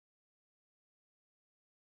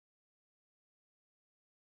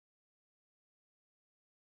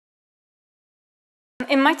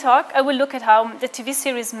In my talk, I will look at how the TV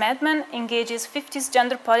series Mad Men engages 50s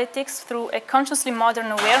gender politics through a consciously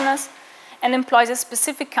modern awareness and employs a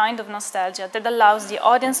specific kind of nostalgia that allows the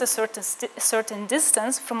audience a certain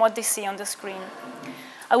distance from what they see on the screen.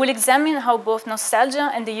 I will examine how both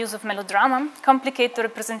nostalgia and the use of melodrama complicate the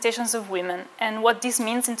representations of women and what this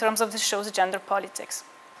means in terms of the show's gender politics.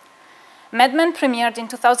 Mad Men premiered in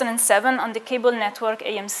 2007 on the cable network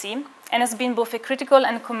AMC and has been both a critical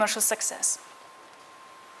and commercial success.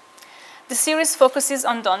 The series focuses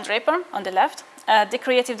on Don Draper, on the left, the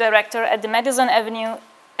creative director at the Madison Avenue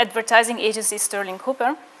advertising agency Sterling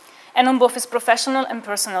Cooper, and on both his professional and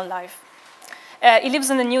personal life. He lives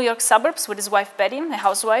in the New York suburbs with his wife Betty, a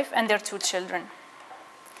housewife, and their 2 children.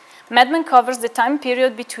 Mad Men covers the time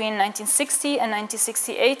period between 1960 and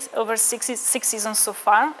 1968 over 6 seasons so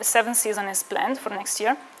far. A 7th season is planned for next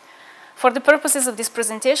year. For the purposes of this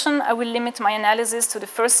presentation, I will limit my analysis to the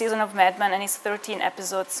first season of Mad Men and its 13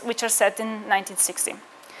 episodes, which are set in 1960.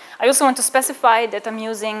 I also want to specify that I'm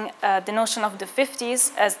using the notion of the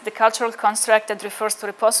 50s as the cultural construct that refers to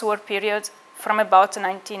the post-war period from about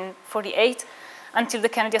 1948 until the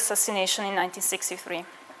Kennedy assassination in 1963.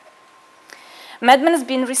 Mad Men has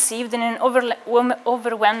been received in an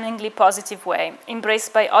overwhelmingly positive way,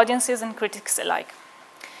 embraced by audiences and critics alike.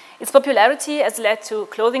 Its popularity has led to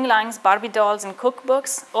clothing lines, Barbie dolls, and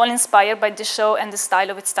cookbooks, all inspired by the show and the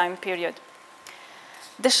style of its time period.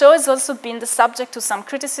 The show has also been the subject to some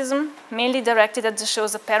criticism, mainly directed at the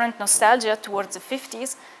show's apparent nostalgia towards the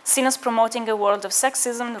 50s, seen as promoting a world of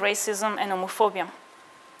sexism, racism, and homophobia.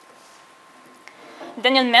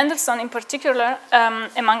 Daniel Mendelsohn, in particular,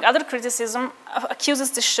 among other criticism,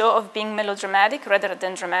 accuses the show of being melodramatic rather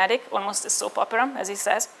than dramatic, almost a soap opera, as he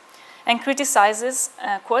says, and criticizes,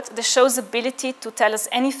 quote, the show's ability to tell us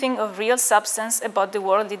anything of real substance about the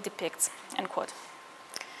world it depicts, end quote.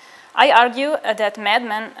 I argue that Mad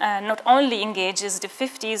Men not only engages in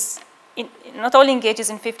 50s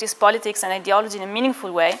politics and ideology in a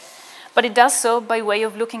meaningful way, but it does so by way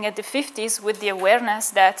of looking at the 50s with the awareness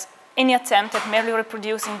that any attempt at merely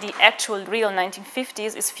reproducing the actual real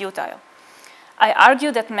 1950s is futile. I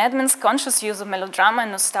argue that Mad Men's conscious use of melodrama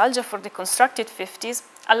and nostalgia for the constructed 50s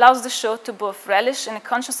allows the show to both relish in a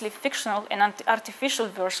consciously fictional and artificial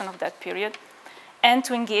version of that period and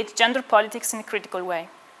to engage gender politics in a critical way.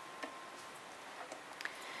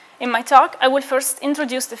 In my talk, I will first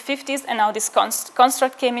introduce the 50s and how this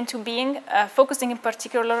construct came into being, focusing in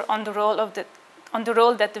particular on the role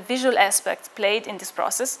that the visual aspect played in this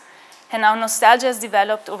process and how nostalgia has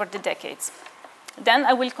developed over the decades. Then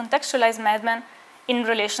I will contextualize Mad Men in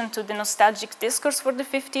relation to the nostalgic discourse for the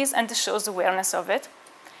 50s and the show's awareness of it.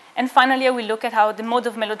 And finally, I will look at how the mode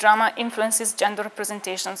of melodrama influences gender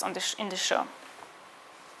representations in the show.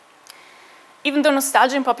 Even though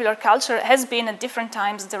nostalgia in popular culture has been at different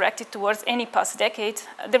times directed towards any past decade,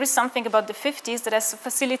 there is something about the 50s that has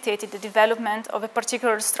facilitated the development of a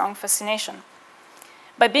particularly strong fascination.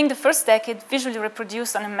 By being the first decade visually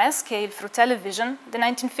reproduced on a mass scale through television, the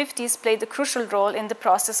 1950s played a crucial role in the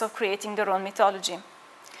process of creating their own mythology.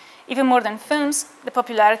 Even more than films, the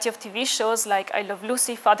popularity of TV shows like I Love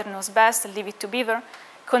Lucy, Father Knows Best, and Leave It to Beaver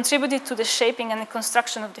contributed to the shaping and the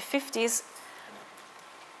construction of the 50s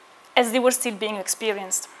as they were still being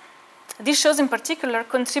experienced. These shows in particular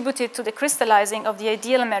contributed to the crystallizing of the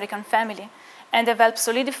ideal American family and have helped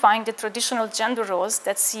solidifying the traditional gender roles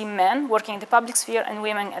that see men working in the public sphere and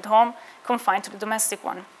women at home confined to the domestic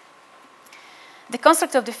one. The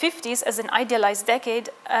construct of the 50s as an idealized decade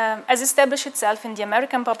has established itself in the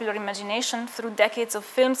American popular imagination through decades of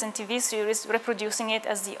films and TV series reproducing it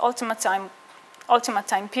as the ultimate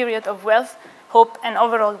time period of wealth, hope, and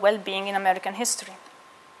overall well-being in American history.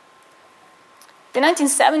 The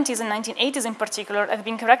 1970s and 1980s in particular have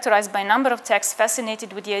been characterized by a number of texts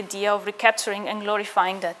fascinated with the idea of recapturing and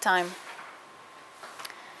glorifying that time.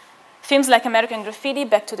 Films like American Graffiti,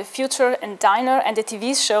 Back to the Future, and Diner, and the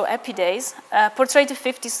TV show Happy Days portray the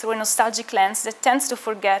 50s through a nostalgic lens that tends to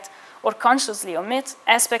forget or consciously omit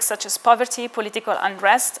aspects such as poverty, political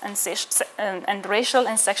unrest, and racial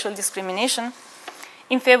and sexual discrimination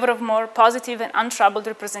in favor of more positive and untroubled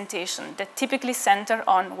representation that typically center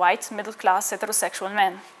on white, middle-class, heterosexual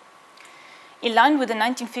men. In line with the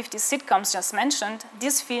 1950s sitcoms just mentioned,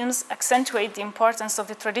 these films accentuate the importance of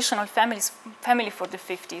the traditional family for the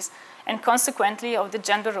 50s and consequently of the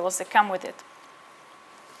gender roles that come with it.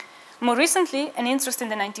 More recently, an interest in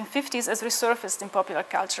the 1950s has resurfaced in popular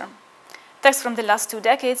culture. Texts from the last 2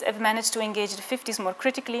 decades have managed to engage the 50s more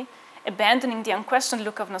critically, abandoning the unquestioned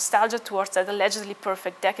look of nostalgia towards that allegedly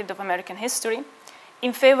perfect decade of American history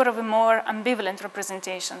in favor of a more ambivalent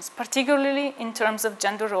representations, particularly in terms of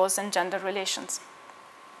gender roles and gender relations.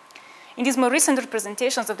 In these more recent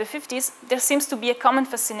representations of the 50s, there seems to be a common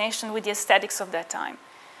fascination with the aesthetics of that time,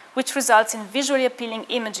 which results in visually appealing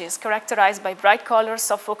images characterized by bright colors,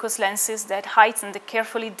 soft focus lenses that heighten the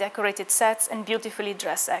carefully decorated sets and beautifully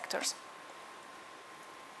dressed actors.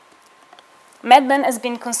 Mad Men has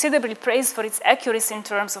been considerably praised for its accuracy in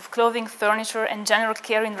terms of clothing, furniture, and general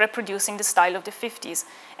care in reproducing the style of the 50s,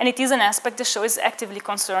 and it is an aspect the show is actively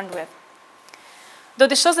concerned with. Though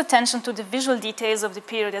the show's attention to the visual details of the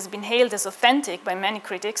period has been hailed as authentic by many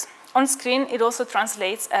critics, on screen it also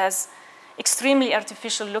translates as extremely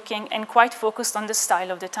artificial looking and quite focused on the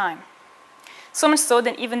style of the time. So much so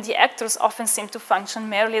that even the actors often seem to function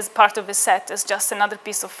merely as part of a set, as just another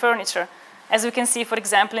piece of furniture, as we can see, for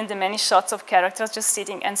example, in the many shots of characters just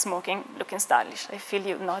sitting and smoking, looking stylish. I feel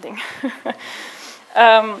you nodding.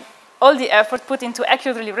 All the effort put into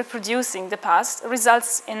accurately reproducing the past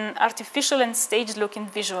results in artificial and staged-looking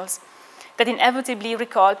visuals that inevitably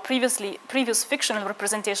recall previous fictional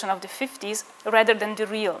representation of the 50s rather than the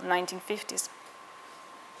real 1950s.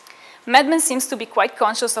 Mad Men seems to be quite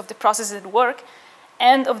conscious of the processes at work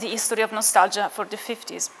and of the history of nostalgia for the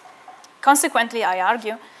 50s. Consequently, I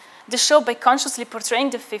argue, the show, by consciously portraying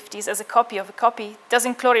the 50s as a copy of a copy,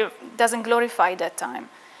 doesn't glorify that time.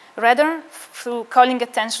 Rather, through calling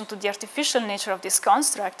attention to the artificial nature of this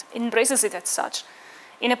construct, it embraces it as such,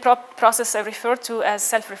 in a process I refer to as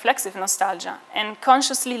self-reflexive nostalgia, and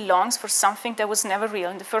consciously longs for something that was never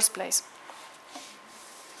real in the first place.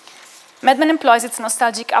 Mad Men employs its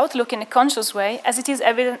nostalgic outlook in a conscious way, as it is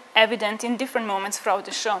evident in different moments throughout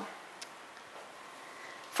the show.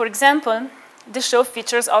 For example, the show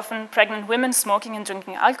features often pregnant women smoking and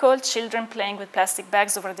drinking alcohol, children playing with plastic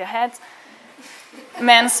bags over their heads,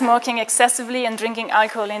 men smoking excessively and drinking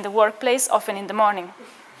alcohol in the workplace, often in the morning.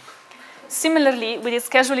 Similarly, with its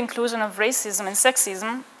casual inclusion of racism and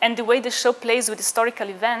sexism, and the way the show plays with historical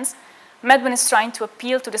events, Mad Men is trying to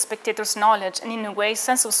appeal to the spectator's knowledge and, in a way,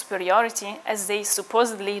 sense of superiority, as they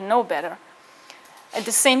supposedly know better. At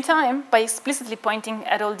the same time, by explicitly pointing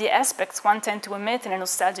at all the aspects one tends to omit in a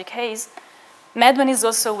nostalgic haze, Mad Men is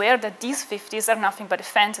also aware that these 50s are nothing but a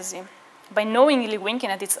fantasy. By knowingly winking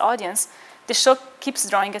at its audience, the show keeps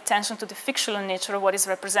drawing attention to the fictional nature of what is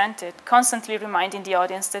represented, constantly reminding the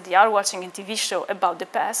audience that they are watching a TV show about the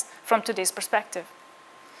past from today's perspective.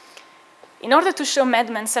 In order to show Mad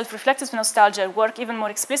Men's self-reflective nostalgia at work even more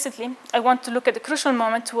explicitly, I want to look at a crucial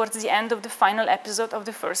moment towards the end of the final episode of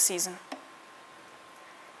the first season.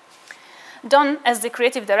 Don, as the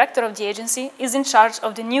creative director of the agency, is in charge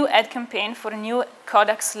of the new ad campaign for a new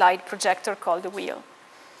Kodak slide projector called the Wheel.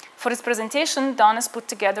 For his presentation, Don has put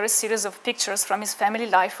together a series of pictures from his family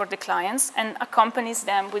life for the clients and accompanies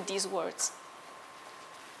them with these words.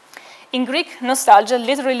 In Greek, nostalgia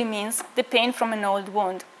literally means the pain from an old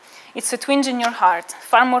wound. It's a twinge in your heart,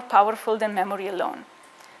 far more powerful than memory alone.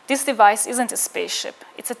 This device isn't a spaceship,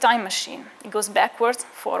 it's a time machine. It goes backwards,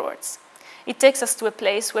 forwards. It takes us to a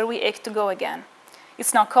place where we ache to go again.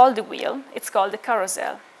 It's not called the wheel, it's called the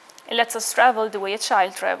carousel. It lets us travel the way a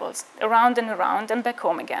child travels, around and back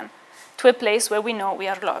home again, to a place where we know we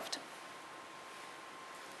are loved.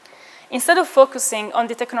 Instead of focusing on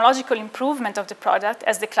the technological improvement of the product,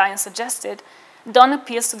 as the client suggested, Don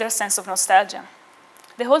appeals to their sense of nostalgia.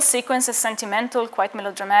 The whole sequence is sentimental, quite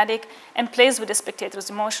melodramatic, and plays with the spectator's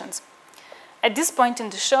emotions. At this point in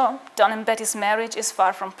the show, Don and Betty's marriage is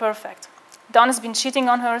far from perfect. Don has been cheating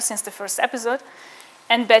on her since the first episode,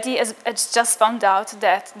 and Betty has just found out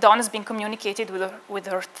that Don has been communicated with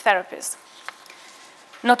her therapist.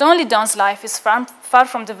 Not only Don's life is far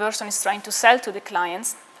from the version he's trying to sell to the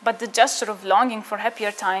clients, but the gesture of longing for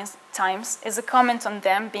happier times is a comment on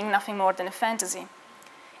them being nothing more than a fantasy.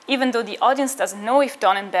 Even though the audience doesn't know if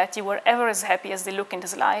Don and Betty were ever as happy as they look in the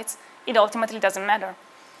slides, it ultimately doesn't matter.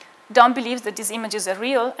 Don believes that these images are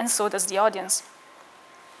real, and so does the audience.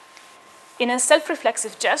 In a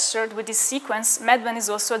self-reflexive gesture with this sequence, Mad Men is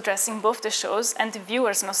also addressing both the show's and the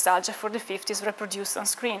viewer's nostalgia for the 50s reproduced on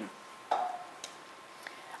screen.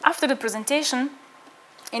 After the presentation,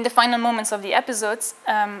 in the final moments of the episode,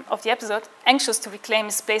 anxious to reclaim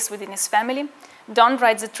his place within his family, Don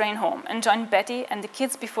rides a train home and joins Betty and the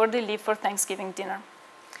kids before they leave for Thanksgiving dinner.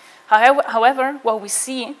 However, what we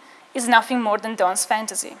see is nothing more than Don's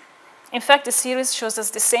fantasy. In fact, the series shows us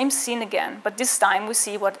the same scene again, but this time we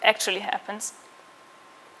see what actually happens.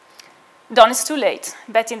 Don is too late.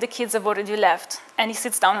 Betty and the kids have already left, and he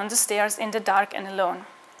sits down on the stairs in the dark and alone.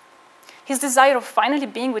 His desire of finally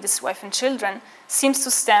being with his wife and children seems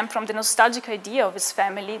to stem from the nostalgic idea of his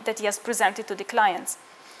family that he has presented to the clients,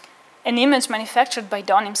 an image manufactured by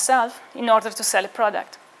Don himself in order to sell a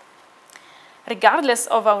product. Regardless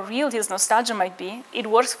of how real this nostalgia might be, it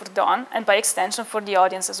works for Don and by extension for the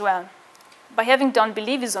audience as well. By having Don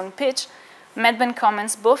believe his own pitch, Madman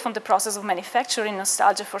comments both on the process of manufacturing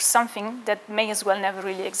nostalgia for something that may as well never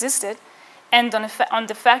really existed, and on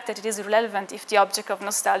the fact that it is irrelevant if the object of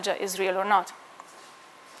nostalgia is real or not.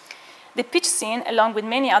 The pitch scene, along with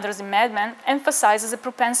many others in Mad Men, emphasizes a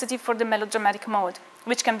propensity for the melodramatic mode,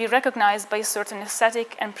 which can be recognized by a certain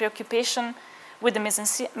aesthetic and preoccupation with the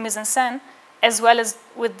mise-en-scène, as well as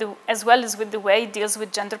with the way it deals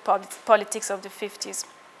with gender politics of the 50s.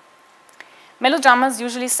 Melodrama is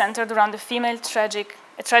usually centered around a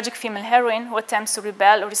tragic female heroine who attempts to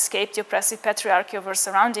rebel or escape the oppressive patriarchy of her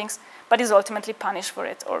surroundings, but is ultimately punished for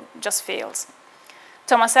it, or just fails.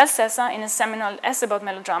 Thomas L. Sessa, in a seminal essay about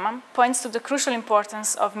melodrama, points to the crucial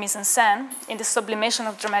importance of mise-en-scène in the sublimation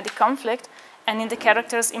of dramatic conflict and in the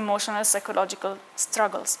character's emotional psychological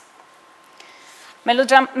struggles.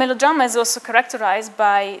 Melodrama is also characterized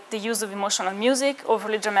by the use of emotional music,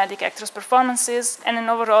 overly dramatic actors' performances, and an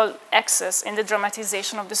overall excess in the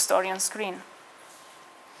dramatization of the story on screen.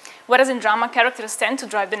 Whereas in drama, characters tend to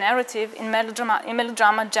drive the narrative, in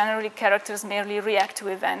melodrama generally characters merely react to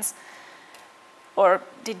events, or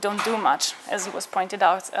they don't do much, as it was pointed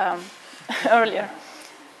out earlier.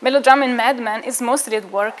 Melodrama in Mad Men is mostly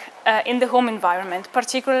at work in the home environment,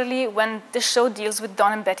 particularly when the show deals with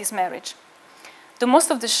Don and Betty's marriage. Though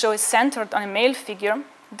most of the show is centered on a male figure,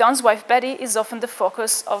 Don's wife Betty is often the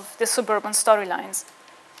focus of the suburban storylines.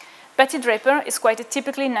 Betty Draper is quite a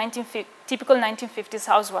typical 1950s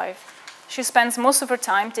housewife. She spends most of her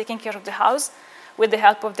time taking care of the house with the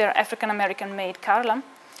help of their African-American maid, Carla,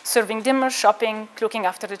 serving dinner, shopping, looking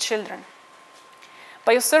after the children.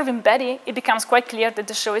 By observing Betty, it becomes quite clear that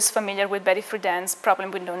the show is familiar with Betty Friedan's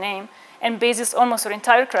Problem with No Name and bases almost her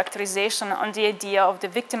entire characterization on the idea of the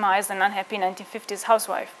victimized and unhappy 1950s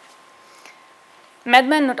housewife. Mad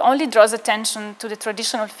Men not only draws attention to the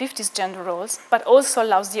traditional 50s gender roles, but also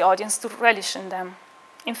allows the audience to relish in them.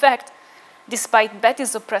 In fact, despite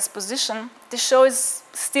Betty's oppressed position, the show is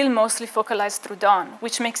still mostly focalized through Don,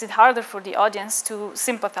 which makes it harder for the audience to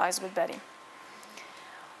sympathize with Betty.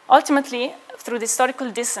 Ultimately, through the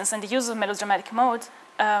historical distance and the use of melodramatic mode,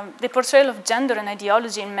 the portrayal of gender and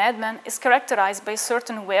ideology in Mad Men is characterized by a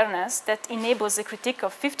certain awareness that enables a critique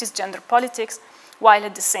of 50s gender politics, while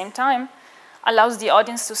at the same time allows the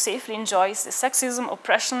audience to safely enjoy the sexism,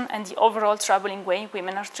 oppression, and the overall troubling way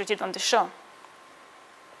women are treated on the show.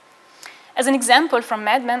 As an example from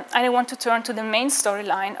Mad Men, I want to turn to the main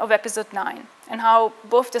storyline of episode 9 and how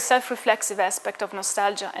both the self-reflexive aspect of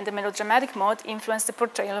nostalgia and the melodramatic mode influence the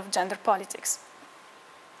portrayal of gender politics.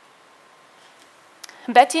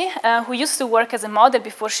 Betty, who used to work as a model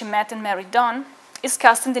before she met and married Don, is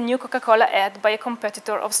cast in the new Coca-Cola ad by a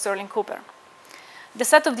competitor of Sterling Cooper. The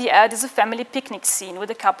set of the ad is a family picnic scene with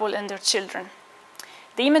a couple and their children.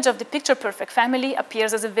 The image of the picture-perfect family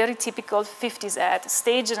appears as a very typical 50s ad,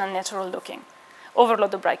 staged and unnatural looking.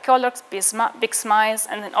 Overload of bright colors, big smiles,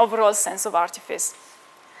 and an overall sense of artifice.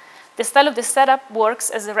 The style of the setup works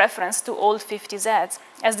as a reference to old 50s ads,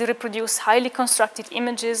 as they reproduce highly constructed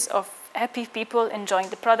images of happy people enjoying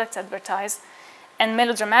the products advertised, and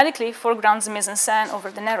melodramatically foregrounds the mise-en-scène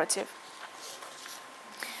over the narrative.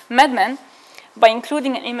 Mad Men, by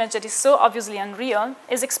including an image that is so obviously unreal,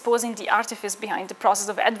 is exposing the artifice behind the process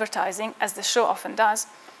of advertising, as the show often does,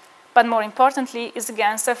 but more importantly, is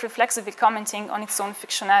again self-reflexively commenting on its own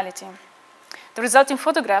fictionality. The resulting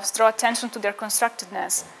photographs draw attention to their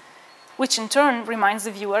constructedness, which in turn reminds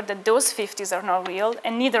the viewer that those 50s are not real,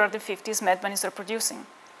 and neither are the 50s Mad Men is reproducing.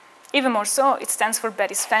 Even more so, it stands for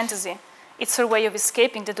Betty's fantasy. It's her way of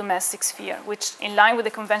escaping the domestic sphere, which, in line with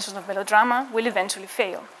the conventions of melodrama, will eventually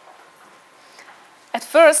fail. At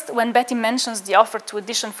first, when Betty mentions the offer to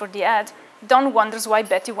audition for the ad, Don wonders why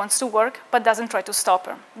Betty wants to work, but doesn't try to stop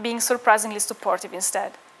her, being surprisingly supportive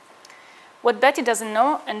instead. What Betty doesn't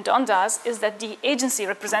know, and Don does, is that the agency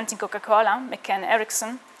representing Coca-Cola, McCann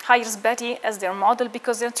Erickson, hires Betty as their model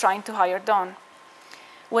because they're trying to hire Don.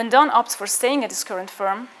 When Don opts for staying at his current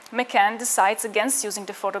firm, McCann decides against using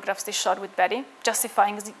the photographs they shot with Betty,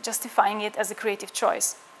 justifying it as a creative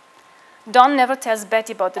choice. Don never tells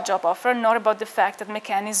Betty about the job offer, nor about the fact that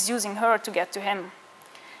McCann is using her to get to him.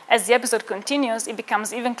 As the episode continues, it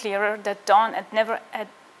becomes even clearer that Don had never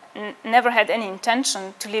had any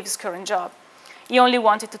intention to leave his current job. He only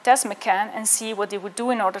wanted to test McCann and see what they would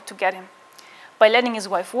do in order to get him. By letting his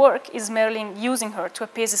wife work, he's merely using her to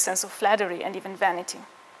appease a sense of flattery and even vanity.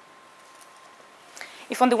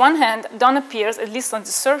 If on the one hand, Don appears, at least on the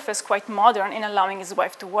surface, quite modern in allowing his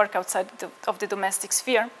wife to work outside of the domestic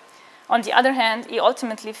sphere, on the other hand, he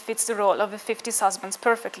ultimately fits the role of a 50s husband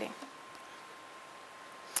perfectly.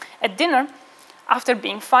 At dinner, after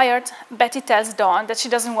being fired, Betty tells Dawn that she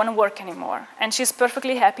doesn't want to work anymore, and she's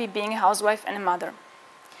perfectly happy being a housewife and a mother.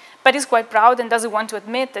 Betty's quite proud and doesn't want to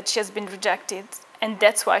admit that she has been rejected, and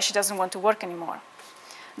that's why she doesn't want to work anymore.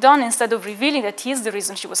 Dawn, instead of revealing that he is the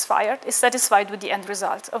reason she was fired, is satisfied with the end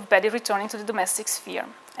result of Betty returning to the domestic sphere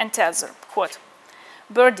and tells her, quote,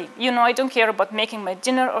 "Birdie, you know I don't care about making my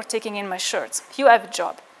dinner or taking in my shirts. You have a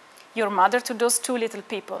job. You're mother to those 2 little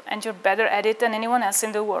people, and you're better at it than anyone else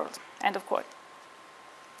in the world." End of quote.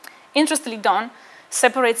 Interestingly, Dawn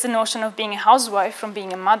separates the notion of being a housewife from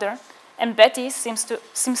being a mother, and Betty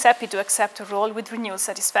seems happy to accept her role with renewed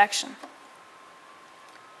satisfaction.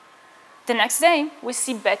 The next day, we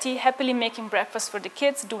see Betty happily making breakfast for the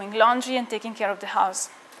kids, doing laundry, and taking care of the house.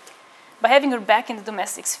 By having her back in the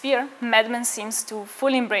domestic sphere, Mad Men seems to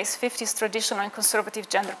fully embrace 50s traditional and conservative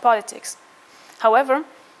gender politics. However,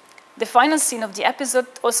 the final scene of the episode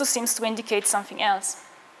also seems to indicate something else.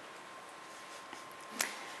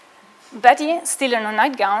 Betty, still in her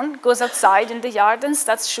nightgown, goes outside in the yard and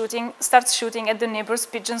starts shooting at the neighbor's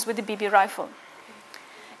pigeons with a BB rifle.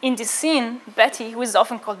 In this scene, Betty, who is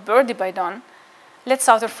often called Birdie by Dawn, lets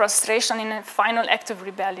out her frustration in a final act of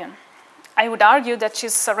rebellion. I would argue that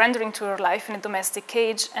she's surrendering to her life in a domestic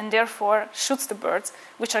cage and therefore shoots the birds,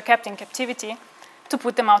 which are kept in captivity, to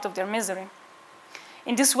put them out of their misery.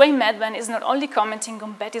 In this way, Mad Men is not only commenting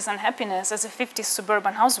on Betty's unhappiness as a 50s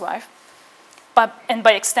suburban housewife, and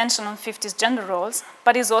by extension on 50s gender roles,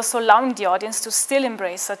 but is also allowing the audience to still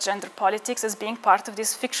embrace such gender politics as being part of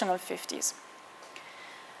this fictional 50s.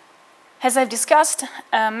 As I've discussed,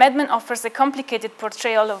 Mad Men offers a complicated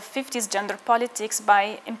portrayal of 50s gender politics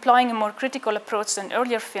by employing a more critical approach than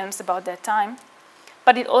earlier films about that time,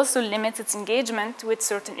 but it also limits its engagement with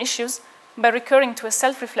certain issues by recurring to a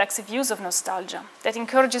self-reflexive use of nostalgia that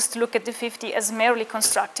encourages to look at the 50s as a merely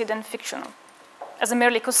constructed and fictional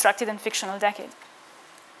decade.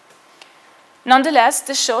 Nonetheless,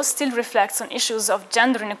 the show still reflects on issues of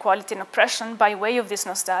gender inequality and oppression by way of this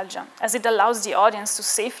nostalgia, as it allows the audience to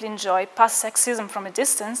safely enjoy past sexism from a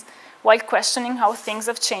distance while questioning how things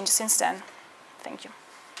have changed since then. Thank you.